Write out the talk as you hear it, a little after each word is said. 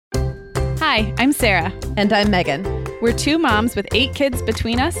Hi, I'm Sarah. And I'm Meagan. We're two moms with 8 kids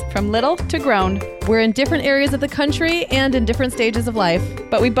between us, from little to grown. We're in different areas of the country and in different stages of life.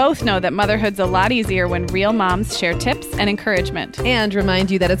 But we both know that motherhood's a lot easier when real moms share tips and encouragement. And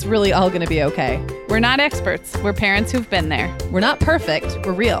remind you that it's really all going to be okay. We're not experts. We're parents who've been there. We're not perfect.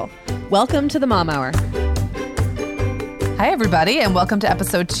 We're real. Welcome to the Mom Hour. Hi, everybody, and welcome to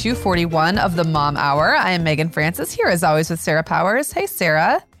episode 241 of the Mom Hour. I am Meagan Francis, here as always with Sarah Powers. Hey,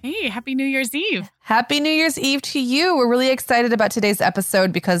 Sarah. Hey, happy New Year's Eve. Happy New Year's Eve to you. We're really excited about today's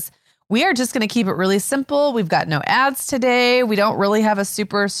episode because we are just going to keep it really simple. We've got no ads today. We don't really have a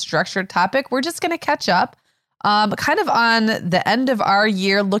super structured topic. We're just going to catch up kind of on the end of our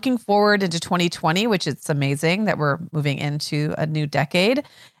year, looking forward into 2020, which is amazing that we're moving into a new decade,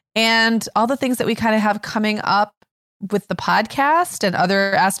 and all the things that we kind of have coming up with the podcast and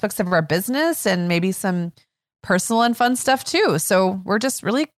other aspects of our business, and maybe some personal and fun stuff too. So we're just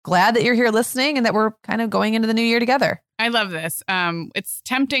really glad that you're here listening and that we're kind of going into the new year together. I love this. It's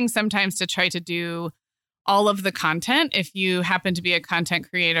tempting sometimes to try to do all of the content. If you happen to be a content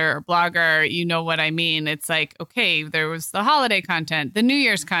creator or blogger, you know what I mean. It's like, okay, there was the holiday content, the New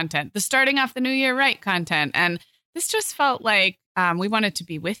Year's content, the starting off the new year right content. And this just felt like we wanted to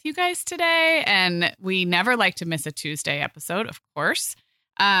be with you guys today. And we never like to miss a Tuesday episode, of course.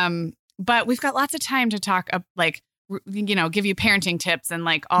 But we've got lots of time to talk, give you parenting tips and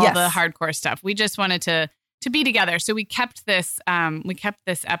like all the hardcore stuff. We just wanted to be together. So we kept this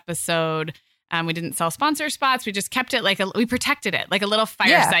episode. We didn't sell sponsor spots. We just kept it we protected it like a little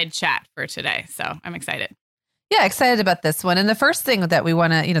fireside chat for today. So I'm excited. Yeah, excited about this one. And the first thing that we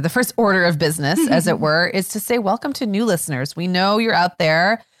want to, the first order of business, as it were, is to say welcome to new listeners. We know you're out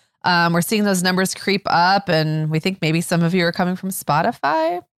there. We're seeing those numbers creep up, and we think maybe some of you are coming from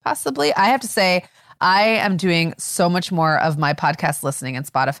Spotify, possibly. I have to say, I am doing so much more of my podcast listening in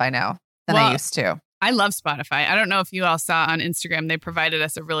Spotify now than I used to. I love Spotify. I don't know if you all saw on Instagram, they provided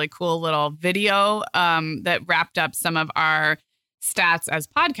us a really cool little video that wrapped up some of our stats as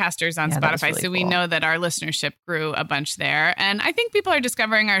podcasters on Spotify. Really so we know that our listenership grew a bunch there. And I think people are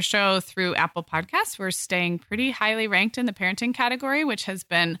discovering our show through Apple Podcasts. We're staying pretty highly ranked in the parenting category, which has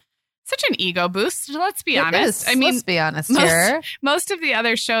been such an ego boost. Let's be honest. I mean, let's be honest here. Most of the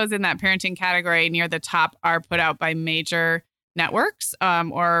other shows in that parenting category near the top are put out by major networks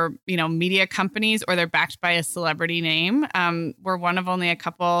or, media companies, or they're backed by a celebrity name. We're one of only a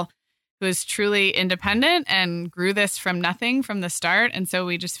couple who is truly independent and grew this from nothing from the start. And so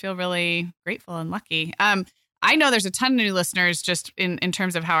we just feel really grateful and lucky. I know there's a ton of new listeners just in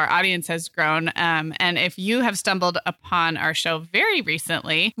terms of how our audience has grown. And if you have stumbled upon our show very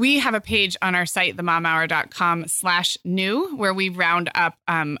recently, we have a page on our site, themomhour.com/new, where we round up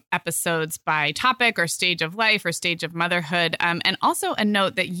episodes by topic or stage of life or stage of motherhood. And also a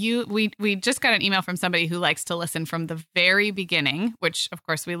note that we just got an email from somebody who likes to listen from the very beginning, which of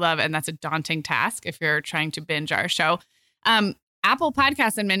course we love. And that's a daunting task if you're trying to binge our show. Apple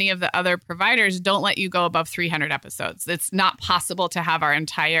Podcasts and many of the other providers don't let you go above 300 episodes. It's not possible to have our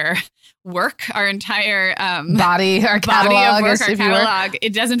entire work, our entire body, our catalog, our catalog.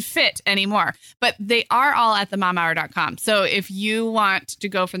 It doesn't fit anymore. But they are all at themomhour.com. So if you want to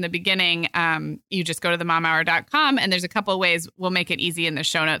go from the beginning, you just go to themomhour.com, and there's a couple of ways. We'll make it easy in the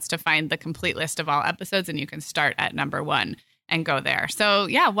show notes to find the complete list of all episodes, and you can start at number 1 and go there. So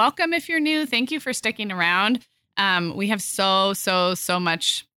yeah, welcome if you're new. Thank you for sticking around. We have so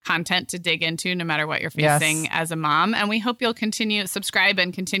much content to dig into, no matter what you're facing as a mom. And we hope you'll subscribe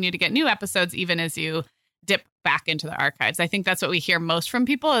and continue to get new episodes, even as you dip back into the archives. I think that's what we hear most from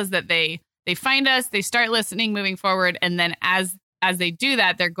people, is that they find us, they start listening, moving forward. And then as they do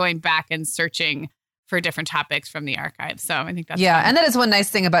that, they're going back and searching for different topics from the archives. So I think that's fun. And that is one nice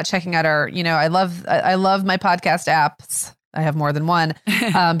thing about checking out our, I love my podcast apps. I have more than one.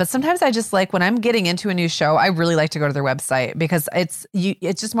 But sometimes I just when I'm getting into a new show, I really like to go to their website, because it's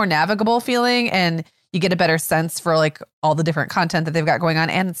just more navigable feeling, and you get a better sense for all the different content that they've got going on,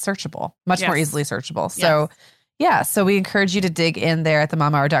 and it's searchable, much more easily searchable. So so we encourage you to dig in there at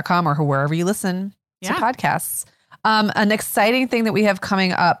themomhour.com or wherever you listen to podcasts. An exciting thing that we have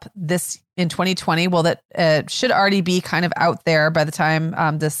coming up in 2020, that should already be kind of out there by the time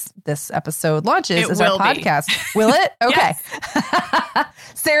this episode launches, is our podcast. Will it? Okay.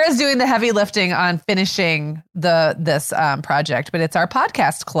 Sarah's doing the heavy lifting on finishing this project, but it's our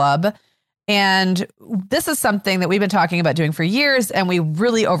podcast club. And this is something that we've been talking about doing for years, and we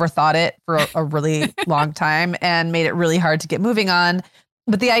really overthought it for a really long time and made it really hard to get moving on.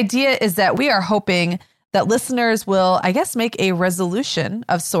 But the idea is that we are hoping that listeners will, make a resolution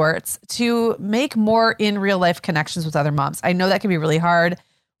of sorts to make more in real life connections with other moms. I know that can be really hard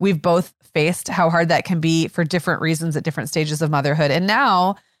we've both faced how hard that can be for different reasons at different stages of motherhood. And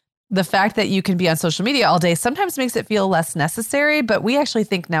now the fact that you can be on social media all day sometimes makes it feel less necessary, but we actually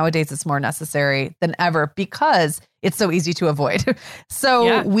think nowadays it's more necessary than ever because it's so easy to avoid.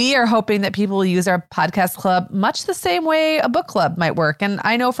 So we are hoping that people will use our podcast club much the same way a book club might work. And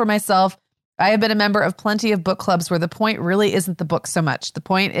I know for myself, I have been a member of plenty of book clubs where the point really isn't the book so much. The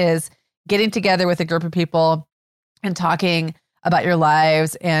point is getting together with a group of people and talking about your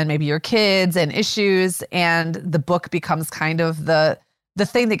lives and maybe your kids and issues. And the book becomes kind of the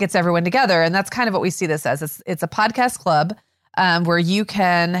thing that gets everyone together. And that's kind of what we see this as. It's a podcast club where you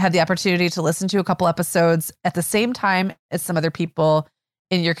can have the opportunity to listen to a couple episodes at the same time as some other people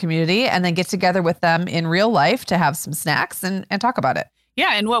in your community and then get together with them in real life to have some snacks and talk about it.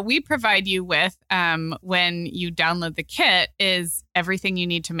 Yeah. And what we provide you with when you download the kit is everything you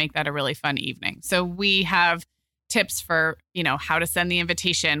need to make that a really fun evening. So we have tips for, how to send the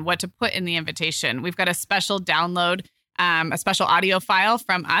invitation, what to put in the invitation. We've got a special download, a special audio file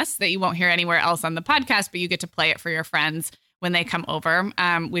from us that you won't hear anywhere else on the podcast, but you get to play it for your friends when they come over.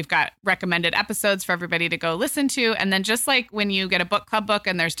 We've got recommended episodes for everybody to go listen to. And then just like when you get a book club book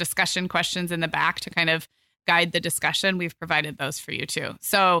and there's discussion questions in the back to kind of guide the discussion, we've provided those for you too.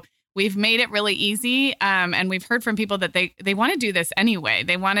 So we've made it really easy. And we've heard from people that they want to do this anyway.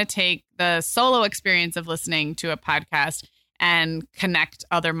 They want to take the solo experience of listening to a podcast and connect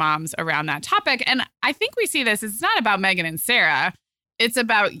other moms around that topic. And I think we see this, it's not about Meagan and Sarah. It's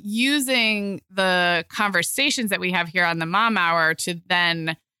about using the conversations that we have here on the Mom Hour to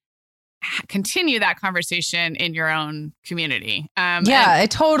then continue that conversation in your own community. I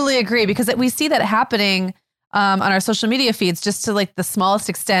totally agree because we see that happening on our social media feeds just to like the smallest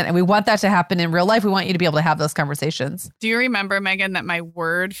extent. And we want that to happen in real life. We want you to be able to have those conversations. Do you remember, Meagan, that my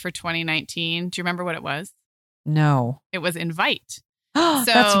word for 2019, do you remember what it was? No. It was invite. So,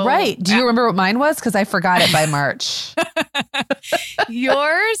 that's right. Do you remember what mine was? Because I forgot it by March.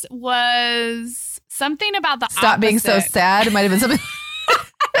 Yours was something about the Stop opposite. Being so sad. It might have been something.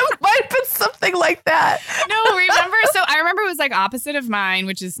 It might have been something like that. No, remember? So I remember it was like opposite of mine,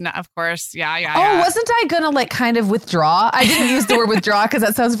 which is not, of course. Yeah. Oh, wasn't I going to like kind of withdraw? I didn't use the word withdraw because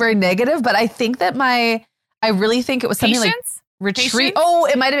that sounds very negative, but I think that I really think it was something like retreat. Patience? Oh,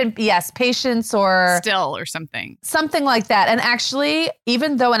 it might have been, yes, patience or still or something. Something like that. And actually,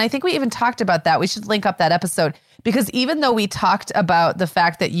 even though, and I think we even talked about that, we should link up that episode because even though we talked about the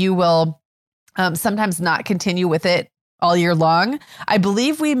fact that you will sometimes not continue with it all year long, I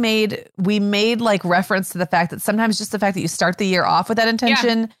believe we made like reference to the fact that sometimes just the fact that you start the year off with that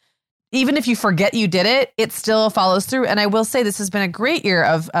intention, even if you forget you did it, it still follows through. And I will say this has been a great year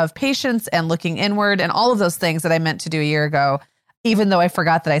of patience and looking inward and all of those things that I meant to do a year ago. Even though I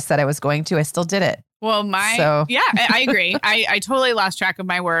forgot that I said I was going to, I still did it. Well, I agree. I totally lost track of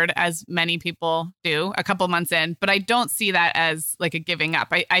my word, as many people do a couple months in, but I don't see that as like a giving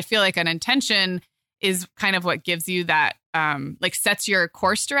up. I feel like an intention is kind of what gives you that, like sets your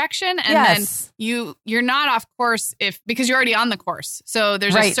course direction. And then you're not off course because you're already on the course. So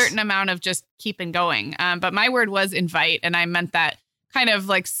there's a certain amount of just keeping going. But my word was invite. And I meant that kind of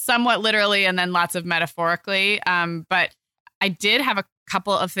like somewhat literally and then lots of metaphorically. But I did have a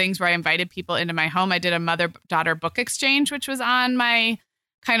couple of things where I invited people into my home. I did a mother-daughter book exchange, which was on my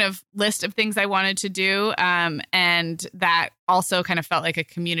kind of list of things I wanted to do. And that also kind of felt like a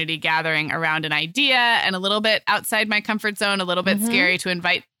community gathering around an idea and a little bit outside my comfort zone, a little bit scary to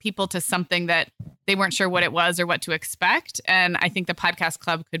invite people to something that they weren't sure what it was or what to expect. And I think the podcast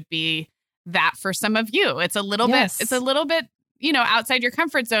club could be that for some of you. It's a little bit, outside your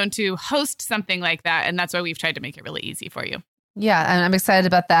comfort zone to host something like that. And that's why we've tried to make it really easy for you. Yeah. And I'm excited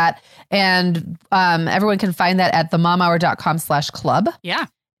about that. And everyone can find that at themomhour.com/club. Yeah.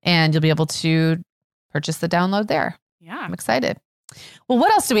 And you'll be able to purchase the download there. Yeah. I'm excited. Well,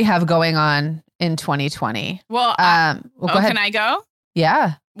 what else do we have going on in 2020? Well, go ahead. Can I go?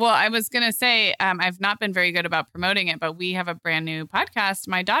 Yeah. Well, I was going to say, I've not been very good about promoting it, but we have a brand new podcast,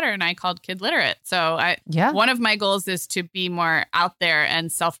 my daughter and I, called Kid Literate. So one of my goals is to be more out there and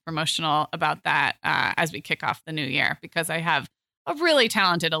self-promotional about that as we kick off the new year, because I have a really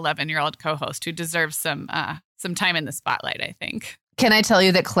talented 11-year-old co-host who deserves some time in the spotlight, I think. Can I tell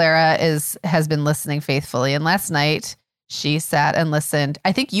you that Clara has been listening faithfully? And last night she sat and listened.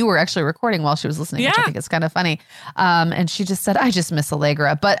 I think you were actually recording while she was listening, which I think is kind of funny. And she just said, I just miss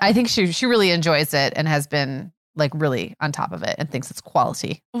Allegra. But I think she really enjoys it and has been like really on top of it and thinks it's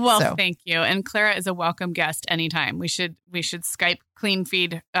quality. Well, thank you. And Clara is a welcome guest anytime. We should Skype Clean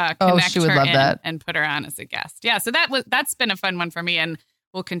Feed connect she would her love in that. And put her on as a guest. Yeah, so that's been a fun one for me, and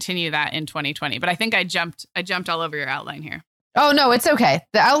we'll continue that in 2020. But I think I jumped all over your outline here. Oh, no, it's okay.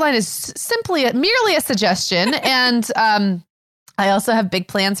 The outline is merely a suggestion. And I also have big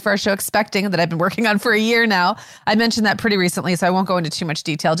plans for our show Expecting that I've been working on for a year now. I mentioned that pretty recently, so I won't go into too much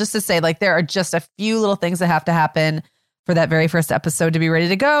detail. Just to say, like, there are just a few little things that have to happen for that very first episode to be ready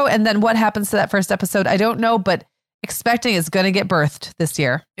to go. And then what happens to that first episode, I don't know, but Expecting is going to get birthed this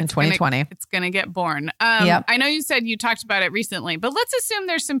year in 2020. It's going to get born. Yep. I know you said you talked about it recently, but let's assume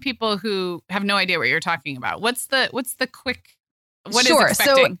there's some people who have no idea what you're talking about. What's the quick, what Sure. is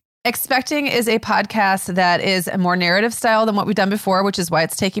Expecting? So Expecting is a podcast that is a more narrative style than what we've done before, which is why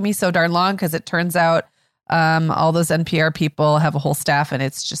it's taking me so darn long, because it turns out all those NPR people have a whole staff, and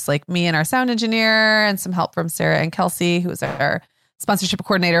it's just like me and our sound engineer and some help from Sarah and Kelsey, who is our sponsorship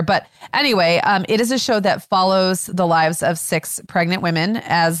coordinator. But anyway, it is a show that follows the lives of 6 pregnant women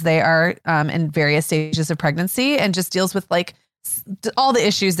as they are in various stages of pregnancy, and just deals with like all the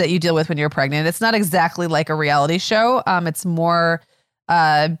issues that you deal with when you're pregnant. It's not exactly like a reality show. It's more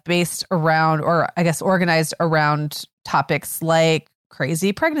based around, or I guess organized around topics like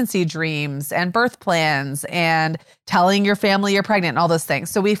crazy pregnancy dreams and birth plans and telling your family you're pregnant and all those things.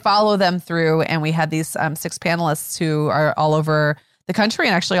 So we follow them through, and we had these 6 panelists who are all over the country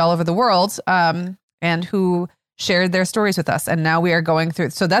and actually all over the world, and who shared their stories with us. And now we are going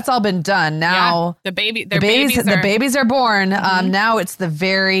through. So that's all been done. Now the babies are born. Now it's the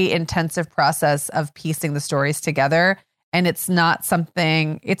very intensive process of piecing the stories together. And it's not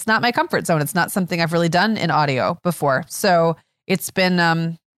my comfort zone. It's not something I've really done in audio before. So it's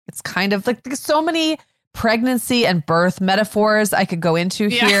been, it's kind of like so many pregnancy and birth metaphors I could go into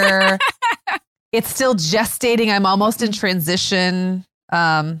here. It's still gestating. I'm almost in transition.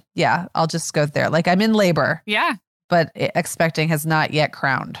 Yeah, I'll just go there. Like, I'm in labor. Yeah. But Expecting has not yet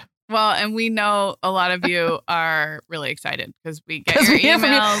crowned. Well, and we know a lot of you are really excited because we get your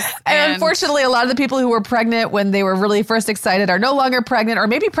emails. And unfortunately, a lot of the people who were pregnant when they were really first excited are no longer pregnant, or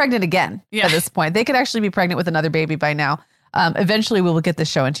maybe pregnant again at this point. They could actually be pregnant with another baby by now. Eventually, we will get the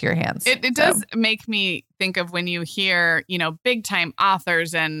show into your hands. It does make me think of when you hear, big time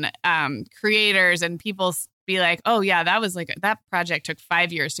authors and creators and people be like, oh, yeah, that project took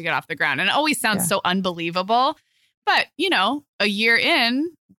 5 years to get off the ground. And it always sounds so unbelievable. But, a year in,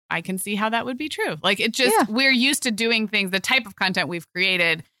 I can see how that would be true. Like, we're used to doing things. The type of content we've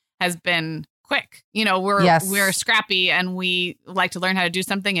created has been quick. We're scrappy, and we like to learn how to do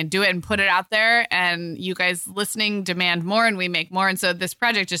something and do it and put it out there. And you guys listening demand more, and we make more. And so this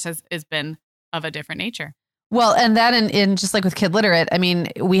project just has been of a different nature. Well, and that in just like with Kid Literate, I mean,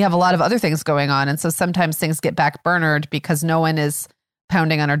 we have a lot of other things going on. And so sometimes things get backburnered because no one is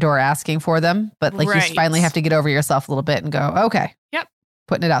pounding on our door asking for them. But like you finally have to get over yourself a little bit and go, okay. Yep.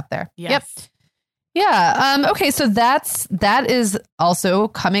 Putting it out there. Yes. Yep. Yeah. Okay. So that is also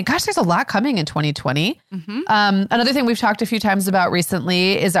coming. Gosh, there's a lot coming in 2020. Mm-hmm. Another thing we've talked a few times about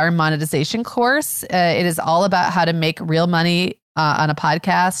recently is our monetization course. It is all about how to make real money on a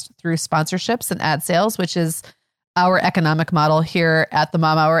podcast through sponsorships and ad sales, which is our economic model here at the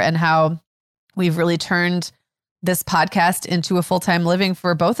Mom Hour, and how we've really turned this podcast into a full-time living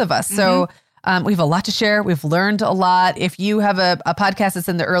for both of us. Mm-hmm. So we have a lot to share. We've learned a lot. If you have a podcast that's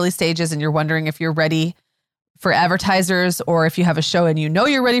in the early stages and you're wondering if you're ready for advertisers, or if you have a show and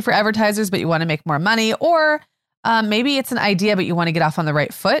you're ready for advertisers, but you want to make more money, or maybe it's an idea, but you want to get off on the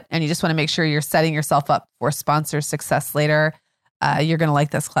right foot and you just want to make sure you're setting yourself up for sponsor success later, you're going to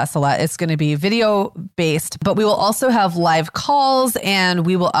like this class a lot. It's going to be video based, but we will also have live calls, and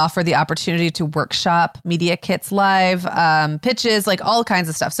we will offer the opportunity to workshop media kits live, pitches, like all kinds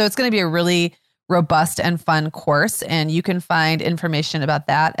of stuff. So it's going to be a really robust and fun course. And you can find information about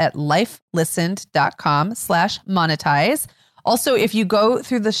that at lifelistened.com/monetize. Also, if you go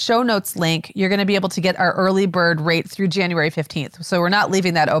through the show notes link, you're going to be able to get our early bird rate through January 15th. So we're not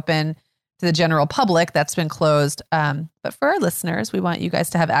leaving that open to the general public. That's been closed. But for our listeners, we want you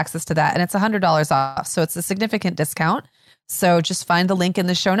guys to have access to that. And it's $100 off. So it's a significant discount. So just find the link in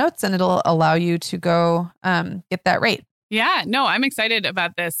the show notes and it'll allow you to go get that rate. Yeah, no, I'm excited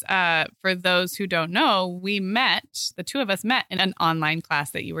about this. For those who don't know, the two of us met in an online class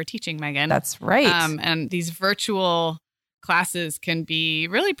that you were teaching, Meagan. That's right. And these virtual classes can be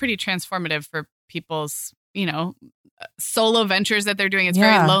really pretty transformative for people's, solo ventures that they're doing. It's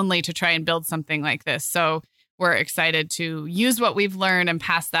very lonely to try and build something like this. So we're excited to use what we've learned and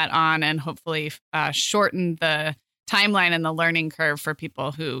pass that on, and hopefully shorten the timeline and the learning curve for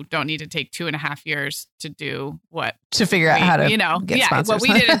people who don't need to take 2.5 years to figure out how to get sponsors. What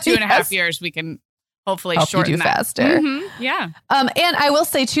we did in 2.5 years, we can hopefully help shorten you do that faster. Mm-hmm. Yeah. And I will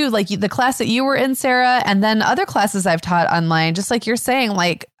say too, like the class that you were in, Sarah, and then other classes I've taught online, just like you're saying,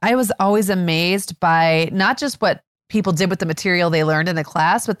 like I was always amazed by not just what people did with the material they learned in the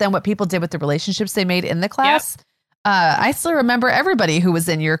class, but then what people did with the relationships they made in the class. Yep. I still remember everybody who was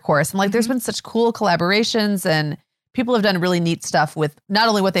in your course. And like, there's been such cool collaborations, and people have done really neat stuff with not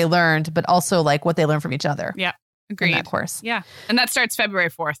only what they learned, but also like what they learned from each other. Yeah. Agreed. In that course. Yeah. And that starts February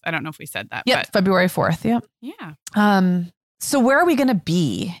 4th. I don't know if we said that. Yep. February 4th. Yep. Yeah. So where are we going to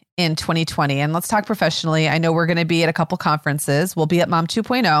be in 2020? And let's talk professionally. I know we're going to be at a couple conferences. We'll be at Mom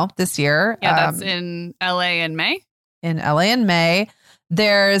 2.0 this year. Yeah, that's in LA in May.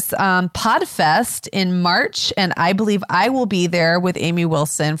 There's Podfest in March, and I believe I will be there with Amy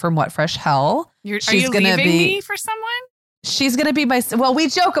Wilson from What Fresh Hell. Are you leaving me for someone? She's going to be well, we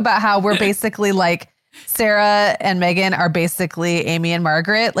joke about how we're basically like Sarah and Meagan are basically Amy and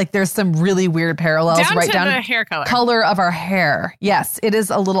Margaret. Like there's some really weird parallels down the hair color of our hair. Yes, it is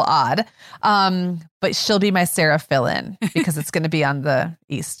a little odd. But she'll be my Sarah fill-in because it's going to be on the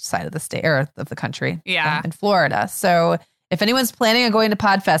east side of the state or of the country. Yeah. In Florida. So if anyone's planning on going to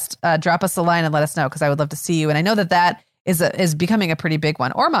Podfest, drop us a line and let us know, because I would love to see you. And I know that is becoming a pretty big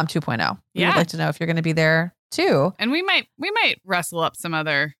one, or Mom 2.0. We would like to know if you're going to be there too. And we might rustle up some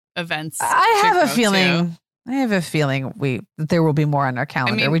other events. I have a feeling there will be more on our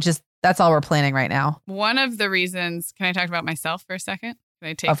calendar. I mean, that's all we're planning right now. One of the reasons, can I talk about myself for a second? Can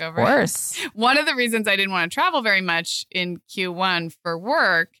I take over? Of course. One of the reasons I didn't want to travel very much in Q1 for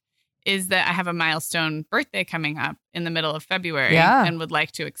work is that I have a milestone birthday coming up in the middle of February and would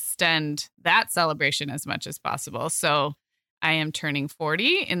like to extend that celebration as much as possible. So I am turning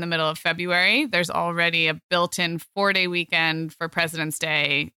 40 in the middle of February. There's already a built-in 4-day weekend for President's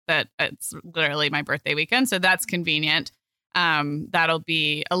Day that it's literally my birthday weekend. So that's convenient. That'll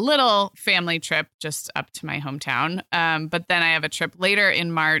be a little family trip just up to my hometown. But then I have a trip later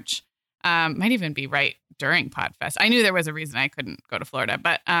in March. Might even be right during Podfest. I knew there was a reason I couldn't go to Florida,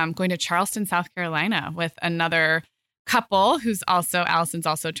 but going to Charleston, South Carolina with another couple Allison's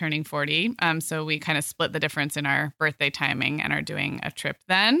also turning 40. So we kind of split the difference in our birthday timing and are doing a trip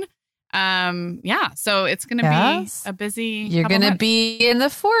then. So it's going to be a busy. You're going to be in the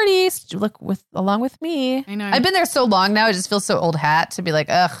 40s. Along with me. I know. I've been there so long now. I just feel so old hat to be like,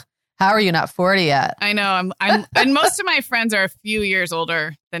 ugh, how are you not 40 yet? I know. I'm and most of my friends are a few years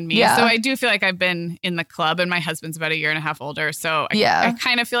older than me. Yeah. So I do feel like I've been in the club, and my husband's about a year and a half older. So I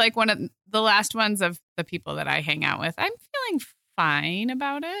kind of feel like one of the last ones of the people that I hang out with. I'm feeling fine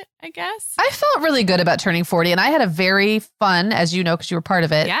about it, I guess. I felt really good about turning 40, and I had a very fun, as you know, because you were part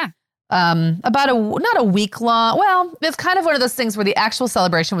of it. Yeah. About not a week long. Well, it's kind of one of those things where the actual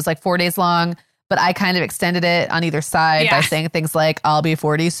celebration was like 4 days long, but I kind of extended it on either side by saying things like, I'll be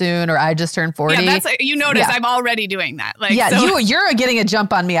 40 soon, or I just turned 40. Yeah, you notice I'm already doing that. You're getting a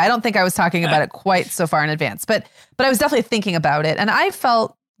jump on me. I don't think I was talking about it quite so far in advance, but I was definitely thinking about it, and I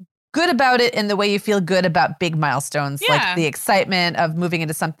felt good about it in the way you feel good about big milestones, like the excitement of moving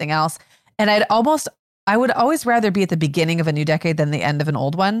into something else. And I would always rather be at the beginning of a new decade than the end of an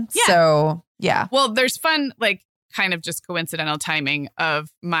old one. Yeah. So, yeah. Well, there's fun, like kind of just coincidental timing of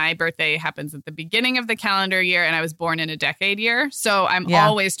my birthday happens at the beginning of the calendar year, and I was born in a decade year. So I'm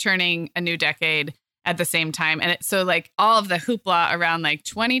always turning a new decade at the same time. And so like all of the hoopla around like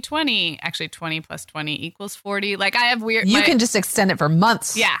 2020, actually 20 plus 20 equals 40. Like I have you can just extend it for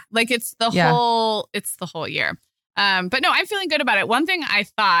months. Yeah. Like it's the whole year. But no, I'm feeling good about it. One thing I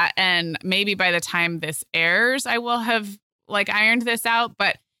thought, and maybe by the time this airs, I will have like ironed this out.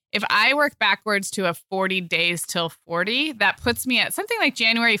 But if I work backwards to a 40 days till 40, that puts me at something like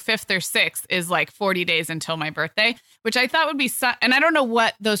January 5th or 6th is like 40 days until my birthday, which I thought would be, and I don't know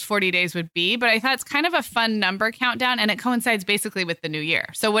what those 40 days would be, but I thought it's kind of a fun number countdown, and it coincides basically with the new year.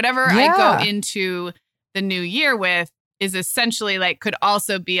 So whatever I go into the new year with is essentially like, could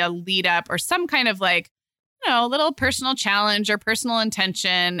also be a lead up or some kind of like, a little personal challenge or personal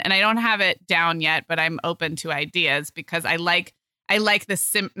intention. And I don't have it down yet, but I'm open to ideas because I like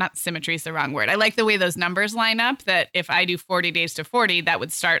the not symmetry is the wrong word. I like the way those numbers line up, that if I do 40 days to 40, that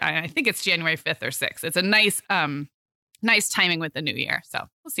would start on, I think it's January 5th or 6th. It's a nice timing with the new year. So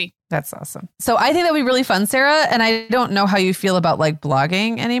we'll see. That's awesome. So I think that would be really fun, Sarah. And I don't know how you feel about like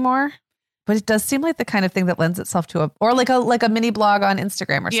blogging anymore, but it does seem like the kind of thing that lends itself to like a mini blog on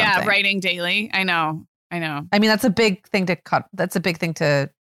Instagram or something. Yeah. Writing daily. I know. I mean, that's a big thing to cut. That's a big thing to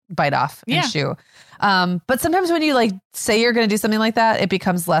bite off and chew. But sometimes when you like say you're going to do something like that, it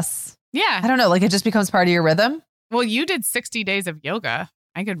becomes less. Yeah. I don't know. Like it just becomes part of your rhythm. Well, you did 60 days of yoga.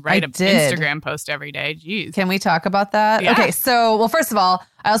 I could write an Instagram post every day. Jeez. Can we talk about that? Yeah. Okay. So, well, first of all,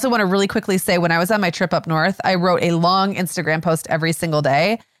 I also want to really quickly say when I was on my trip up north, I wrote a long Instagram post every single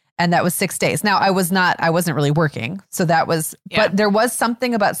day. And that was 6 days. Now I wasn't really working. So that was, but there was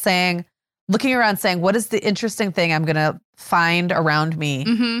something about saying, looking around saying, what is the interesting thing I'm going to find around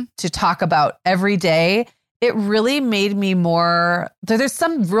me to talk about every day? It really made me more, there's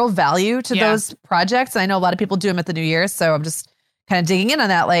some real value to those projects. And I know a lot of people do them at the New Year. So I'm just kind of digging in on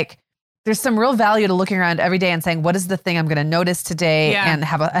that. Like there's some real value to looking around every day and saying, what is the thing I'm going to notice today and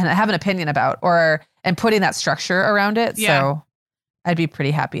have an opinion about and putting that structure around it. Yeah. So I'd be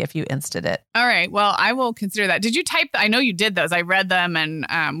pretty happy if you insted it. All right. Well, I will consider that. Did you type? I know you did those. I read them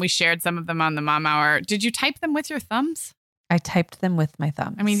and we shared some of them on the Mom Hour. Did you type them with your thumbs? I typed them with my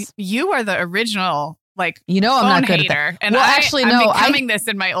thumbs. I mean, you are the original I'm not good hater, at that. And well, I'm becoming this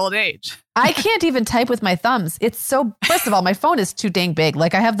in my old age. I can't even type with my thumbs. It's so, first of all, my phone is too dang big.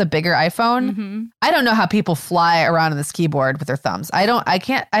 Like I have the bigger iPhone. I don't know how people fly around on this keyboard with their thumbs. I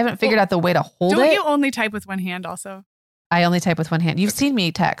haven't figured out the way to hold it. Don't you only type with one hand also? I only type with one hand. You've seen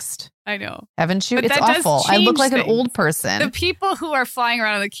me text. I know. Haven't you? It's awful. I look like an old person. The people who are flying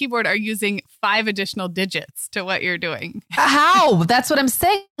around on the keyboard are using 5 additional digits to what you're doing. How? That's what I'm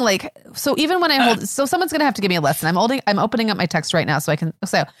saying. Like, so even when I hold, so someone's going to have to give me a lesson. I'm opening up my text right now so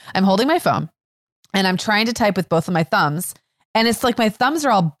I'm holding my phone and I'm trying to type with both of my thumbs. And it's like my thumbs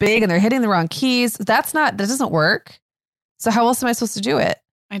are all big and they're hitting the wrong keys. That doesn't work. So how else am I supposed to do it?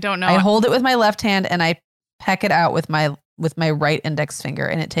 I don't know. I hold it with my left hand and I peck it out with my right index finger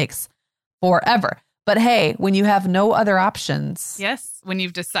and it takes forever. But hey, when you have no other options. Yes. When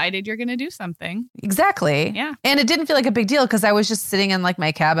you've decided you're going to do something. Exactly. Yeah. And it didn't feel like a big deal because I was just sitting in like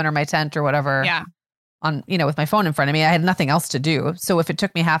my cabin or my tent or whatever. Yeah. On, with my phone in front of me. I had nothing else to do. So if it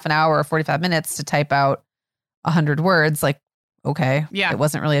took me half an hour or 45 minutes to type out 100 words, like, okay. Yeah. It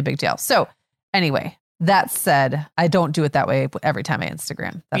wasn't really a big deal. So anyway, that said, I don't do it that way every time I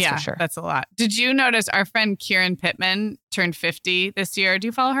Instagram. That's for sure. That's a lot. Did you notice our friend Kieran Pittman turned 50 this year? Do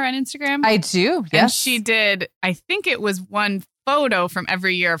you follow her on Instagram? I do. Yes. And she did, I think it was one photo from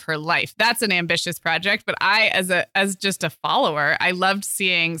every year of her life. That's an ambitious project. But I, as just a follower, I loved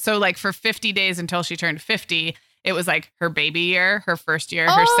seeing. So like for 50 days until she turned 50, it was like her baby year, her first year,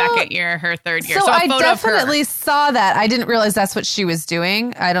 her second year, her third year. So I definitely saw that. I didn't realize that's what she was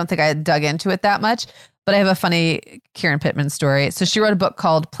doing. I don't think I dug into it that much. But I have a funny Kieran Pittman story. So she wrote a book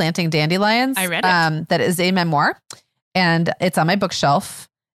called Planting Dandelions. I read it. That is a memoir. And it's on my bookshelf.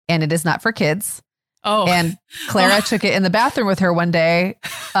 And it is not for kids. Oh. And Clara took it in the bathroom with her one day.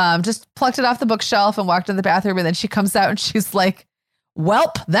 Just plucked it off the bookshelf and walked in the bathroom. And then she comes out and she's like,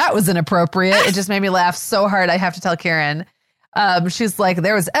 welp, that was inappropriate. It just made me laugh so hard. I have to tell Karen. She's like,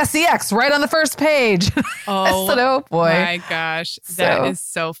 there was sex right on the first page. Oh, I said, oh boy. My gosh. That is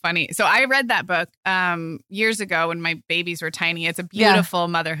so funny. So I read that book years ago when my babies were tiny. It's a beautiful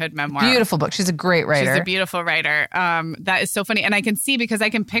motherhood memoir. Beautiful book. She's a great writer. She's a beautiful writer. That is so funny. And I can see because I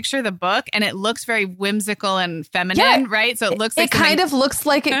can picture the book and it looks very whimsical and feminine, right? So it looks like it kind of looks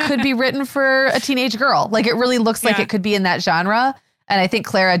like it could be written for a teenage girl. Like it really looks like it could be in that genre. And I think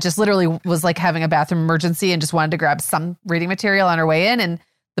Clara just literally was like having a bathroom emergency and just wanted to grab some reading material on her way in. And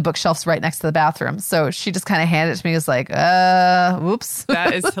the bookshelf's right next to the bathroom. So she just kind of handed it to me. Was like, whoops.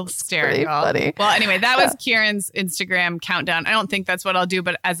 That is hysterical. Funny. Well, anyway, that was Kieran's Instagram countdown. I don't think that's what I'll do.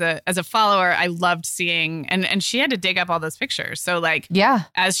 But as a follower, I loved seeing and she had to dig up all those pictures. So like,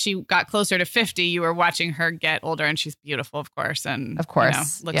 as she got closer to 50, you were watching her get older and she's beautiful, of course. And of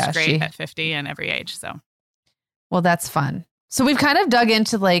course, looks great at 50 and every age. So, well, that's fun. So we've kind of dug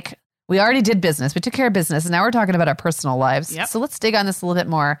into like, we already did business. We took care of business. And now we're talking about our personal lives. Yep. So let's dig on this a little bit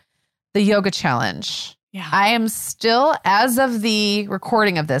more. The yoga challenge. Yeah. I am still, as of the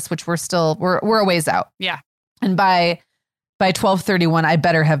recording of this, which we're a ways out. Yeah. And by 12:31, I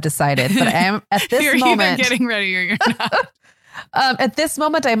better have decided. But I am at this you're moment. You're either getting ready or you're not. At this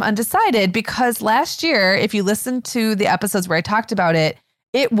moment, I'm undecided because last year, if you listen to the episodes where I talked about it,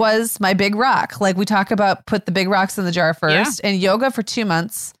 it was my big rock. Like we talk about put the big rocks in the jar first and yoga for 2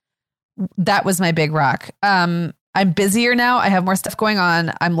 months. That was my big rock. I'm busier now. I have more stuff going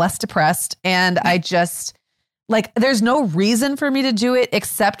on. I'm less depressed. And I just like, there's no reason for me to do it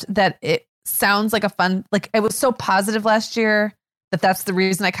except that it sounds like a fun, like it was so positive last year that that's the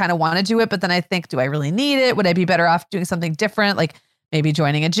reason I kind of want to do it. But then I think, do I really need it? Would I be better off doing something different? Like maybe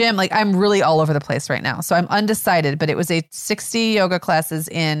joining a gym. Like I'm really all over the place right now. So I'm undecided, but it was a 60 yoga classes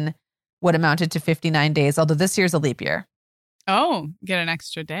in what amounted to 59 days. Although this year's a leap year. Oh, get an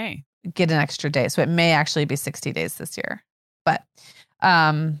extra day. So it may actually be 60 days this year, but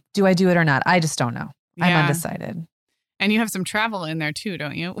do I do it or not? I just don't know. Yeah. I'm undecided. And you have some travel in there too,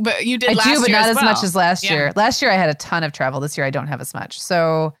 don't you? But you did last year. I do, but not as well. much as last year. Last year I had a ton of travel. This year I don't have as much.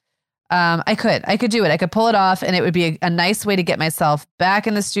 So I could do it. I could pull it off and it would be a nice way to get myself back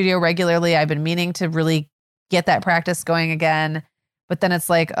in the studio regularly. I've been meaning to really get that practice going again, But then it's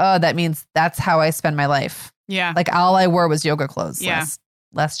like, oh, that means that's how I spend my life. Yeah. Like all I wore was yoga clothes Yeah.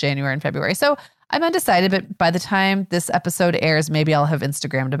 last January and February. So I'm undecided, but by the time this episode airs, maybe I'll have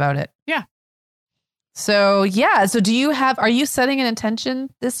Instagrammed about it. Yeah. So yeah. So are you setting an intention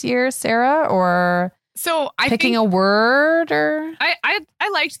this year, Sarah, or picking a word or? I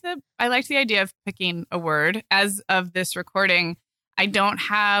liked the idea of picking a word. As of this recording, I don't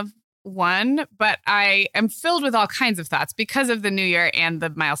have one, but I am filled with all kinds of thoughts because of the new year and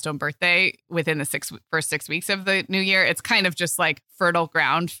the milestone birthday within the first 6 weeks of the new year. It's kind of just like fertile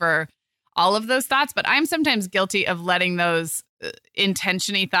ground for all of those thoughts, but I'm sometimes guilty of letting those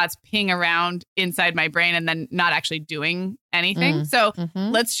intention-y thoughts ping around inside my brain and then not actually doing anything. So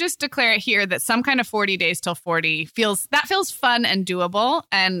let's just declare it here that some kind of 40 days till 40 feels fun and doable.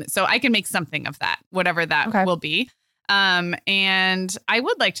 And so I can make something of that, whatever that will be. And I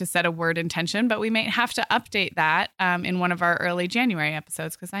would like to set a word intention, but we may have to update that in one of our early January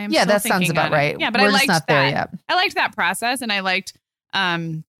episodes because I am still that thinking sounds about right. Yeah, but we're I liked just not there yet. I liked that process, and I liked,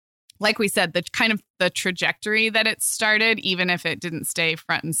 like we said, the kind of the trajectory that it started, even if it didn't stay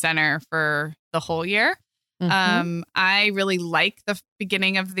front and center for the whole year. I really like the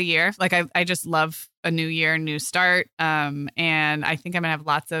beginning of the year. Like I just love a new year, new start. And I think I'm gonna have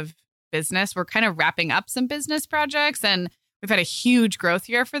lots of business. We're kind of wrapping up some business projects and we've had a huge growth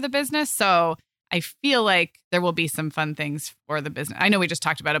year for the business. So I feel like there will be some fun things for the business. I know we just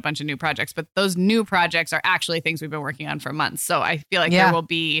talked about a bunch of new projects, but those new projects are actually things we've been working on for months. So I feel like there will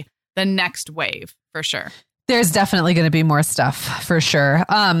be the next wave for sure. There's definitely going to be more stuff for sure.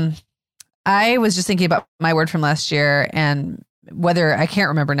 I was just thinking about my word from last year and I can't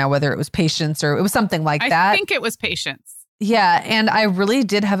remember now whether it was patience or it was something like that. I think it was patience. Yeah. And I really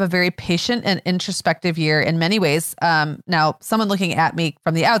did have a very patient and introspective year in many ways. Now, someone looking at me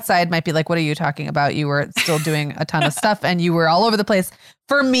from the outside might be like, what are you talking about? You were still doing a ton of stuff and you were all over the place.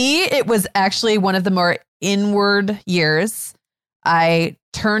 For me, it was actually one of the more inward years. I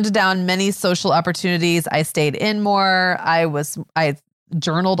turned down many social opportunities. I stayed in more. I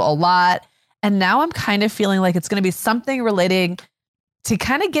journaled a lot. And now I'm kind of feeling like it's going to be something relating to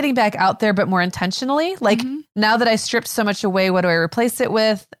kind of getting back out there, but more intentionally. Like now that I stripped so much away, what do I replace it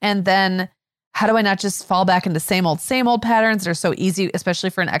with? And then how do I not just fall back into same old patterns that are so easy,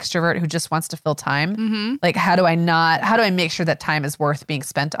 especially for an extrovert who just wants to fill time? Like, how do I make sure that time is worth being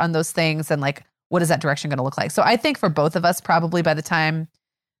spent on those things? And like, what is that direction going to look like? So I think for both of us, probably by the time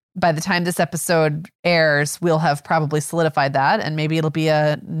this episode airs, we'll have probably solidified that. And maybe it'll be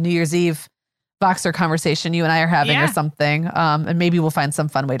a New Year's Eve Voxer conversation you and I are having or something. And maybe we'll find some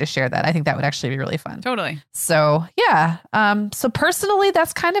fun way to share that. I think that would actually be really fun. Totally. So yeah. So personally,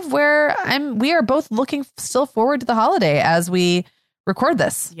 that's kind of where we are both looking still forward to the holiday as we record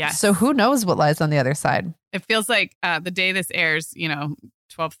this. Yes. So who knows what lies on the other side? It feels like the day this airs,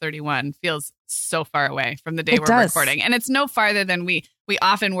 12/31 feels so far away from the day we're recording. And it's no farther than we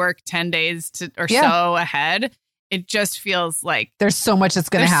often work 10 days so ahead. It just feels like there's so much that's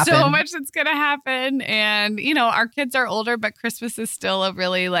going to happen. So much that's going to happen. And, our kids are older, but Christmas is still a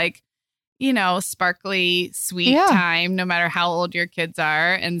really sparkly, sweet time, no matter how old your kids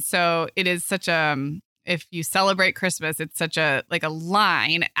are. And so it is such if you celebrate Christmas, it's such a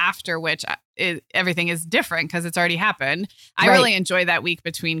line after which everything is different because it's already happened. I really enjoy that week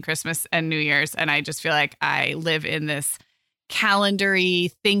between Christmas and New Year's. And I just feel like I live in this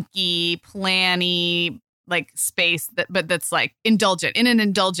calendary, thinky, planny, space that's indulgent in an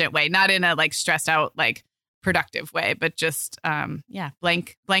indulgent way, not in a stressed out, productive way, but just,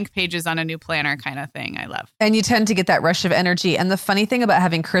 blank pages on a new planner kind of thing. I love. And you tend to get that rush of energy. And the funny thing about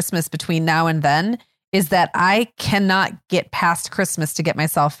having Christmas between now and then is that I cannot get past Christmas to get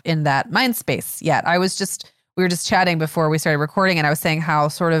myself in that mind space yet. We were just chatting before we started recording and I was saying how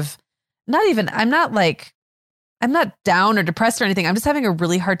sort of I'm not down or depressed or anything. I'm just having a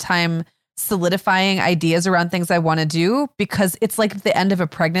really hard time solidifying ideas around things I want to do because it's like the end of a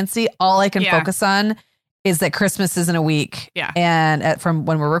pregnancy. All I can focus on is that Christmas is in a week. Yeah. And from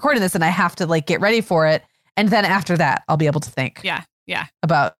when we're recording this and I have to get ready for it. And then after that, I'll be able to think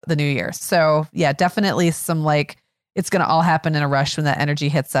about the new year. So yeah, definitely some it's going to all happen in a rush when that energy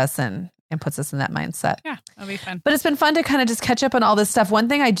hits us and puts us in that mindset. Yeah, that'll be fun. But it's been fun to kind of just catch up on all this stuff. One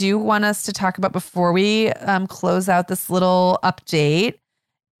thing I do want us to talk about before we close out this little update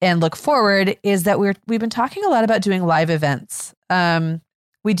and look forward is that we've been talking a lot about doing live events.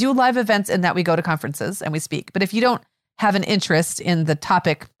 We do live events in that we go to conferences and we speak. But if you don't have an interest in the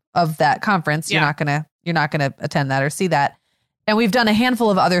topic of that conference, you're not gonna attend that or see that. And we've done a handful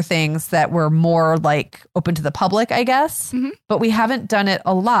of other things that were more open to the public, I guess. But we haven't done it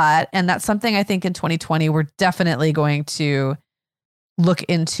a lot. And that's something I think in 2020 we're definitely going to look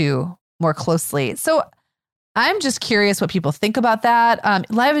into more closely. So I'm just curious what people think about that.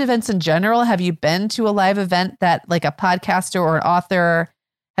 Live events in general. Have you been to a live event that like a podcaster or an author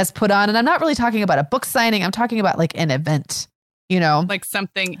has put on? And I'm not really talking about a book signing. I'm talking about like an event, like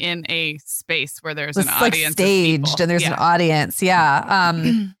something in a space where there's an audience, like staged and there's an audience. Yeah.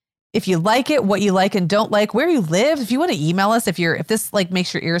 If you like it, what you like and don't like, where you live, if you want to email us, if this like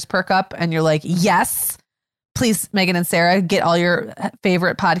makes your ears perk up and you're like, yes, please, Meagan and Sarah, get all your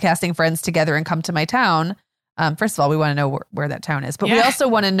favorite podcasting friends together and come to my town. First of all, we want to know where that town is, but we also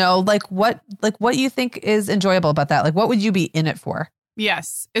want to know what you think is enjoyable about that. Like, what would you be in it for?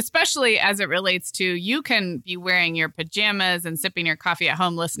 Yes, especially as it relates to, you can be wearing your pajamas and sipping your coffee at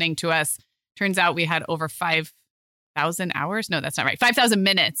home listening to us. Turns out we had over 5,000 hours. No, that's not right. 5,000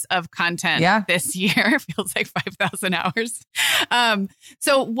 minutes of content this year. Feels like 5,000 hours.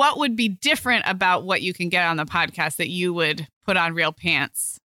 So what would be different about what you can get on the podcast that you would put on real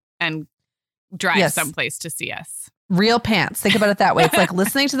pants and drive someplace to see us? Real pants. Think about it that way. It's like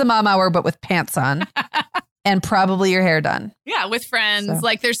listening to the Mom Hour, but with pants on and probably your hair done. Yeah, with friends. So.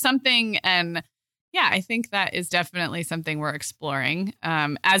 Like there's something, and yeah, I think that is definitely something we're exploring,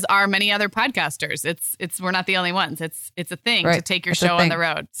 as are many other podcasters. It's we're not the only ones. It's a thing to take your show on the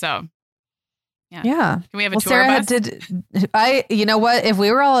road. So yeah. Can we have a tour Sarah, bus? You know what? If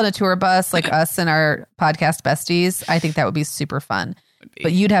we were all on a tour bus, like us and our podcast besties, I think that would be super fun.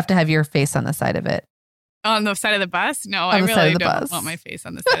 But you'd have to have your face on the side of it. On the side of the bus? No, I really don't want my face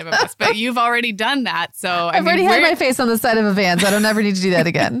on the side of a bus. But you've already done that. So I've already had my face on the side of a van, so I don't ever need to do that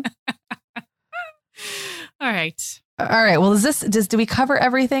again. All right. Well, do we cover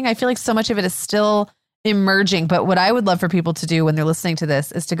everything? I feel like so much of it is still emerging. But what I would love for people to do when they're listening to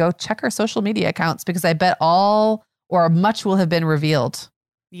this is to go check our social media accounts, because I bet all or much will have been revealed.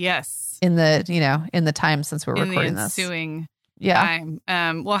 Yes. In the time since we're recording this. Ensuing time.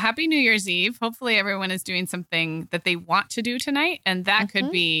 Well, happy New Year's Eve. Hopefully everyone is doing something that they want to do tonight. And that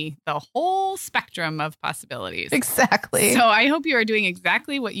could be the whole spectrum of possibilities. Exactly. So I hope you are doing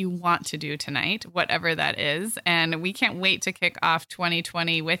exactly what you want to do tonight, whatever that is. And we can't wait to kick off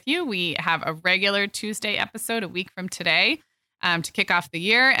 2020 with you. We have a regular Tuesday episode a week from today to kick off the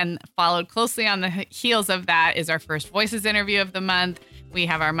year. And followed closely on the heels of that is our first Voices interview of the month. We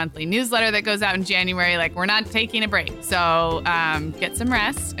have our monthly newsletter that goes out in January. Like, we're not taking a break. So get some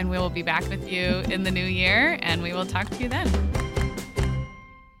rest, and we will be back with you in the new year, and we will talk to you then.